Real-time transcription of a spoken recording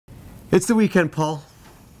It's the weekend, Paul.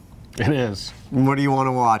 It is. What do you want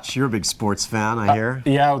to watch? You're a big sports fan, I hear.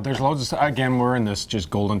 Yeah, there's loads of, again, we're in this just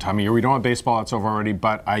golden time of year. We don't have baseball, that's over already,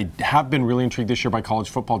 but I have been really intrigued this year by college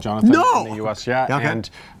football, Jonathan, in the U.S. Yeah, okay. And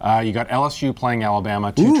you got LSU playing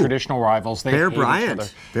Alabama, two traditional rivals. They Bear hate each other.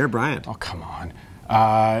 Bryant. Bear Bryant. Oh, come on.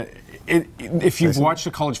 If you've watched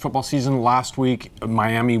the college football season, last week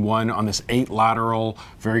Miami won on this 8 lateral,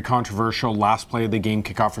 very controversial last play of the game,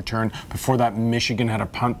 kickoff return. Before that, Michigan had a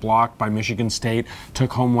punt blocked by Michigan State,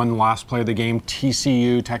 took home one last play of the game.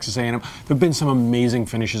 TCU, Texas A&M. There have been some amazing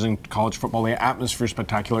finishes in college football. The atmosphere is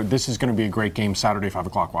spectacular. This is going to be a great game Saturday, 5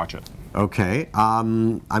 o'clock. Watch it. Okay.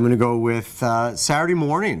 I'm going to go with Saturday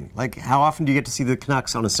morning. Like, how often do you get to see the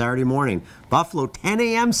Canucks on a Saturday morning? Buffalo, 10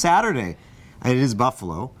 a.m. Saturday. It is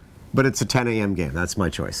Buffalo. But it's a 10 a.m. game. That's my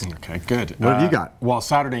choice. Okay, good. What have you got? Well,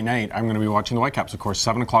 Saturday night, I'm going to be watching the Whitecaps, of course,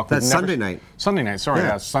 7 o'clock. That's Sunday night. Sunday night, sorry.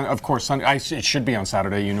 Yeah. Of course, Sunday. It should be on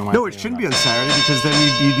Saturday. You know my No, it shouldn't be on Saturday because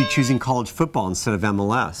then you'd be choosing college football instead of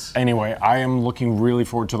MLS. Anyway, I am looking really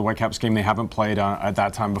forward to the Whitecaps game. They haven't played at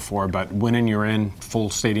that time before, but winning, you're in. Full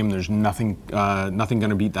stadium. There's nothing going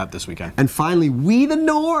to beat that this weekend. And finally, We the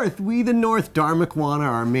North. Dar McWana,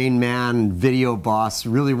 our main man, video boss,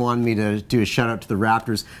 really wanted me to do a shout out to the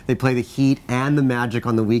Raptors. They play the Heat and the Magic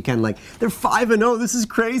on the weekend. Like, they're 5-0. This is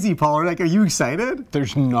crazy, Paul. Like, are you excited?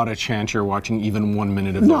 There's not a chance you're watching even 1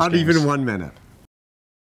 minute of those Not games. even 1 minute.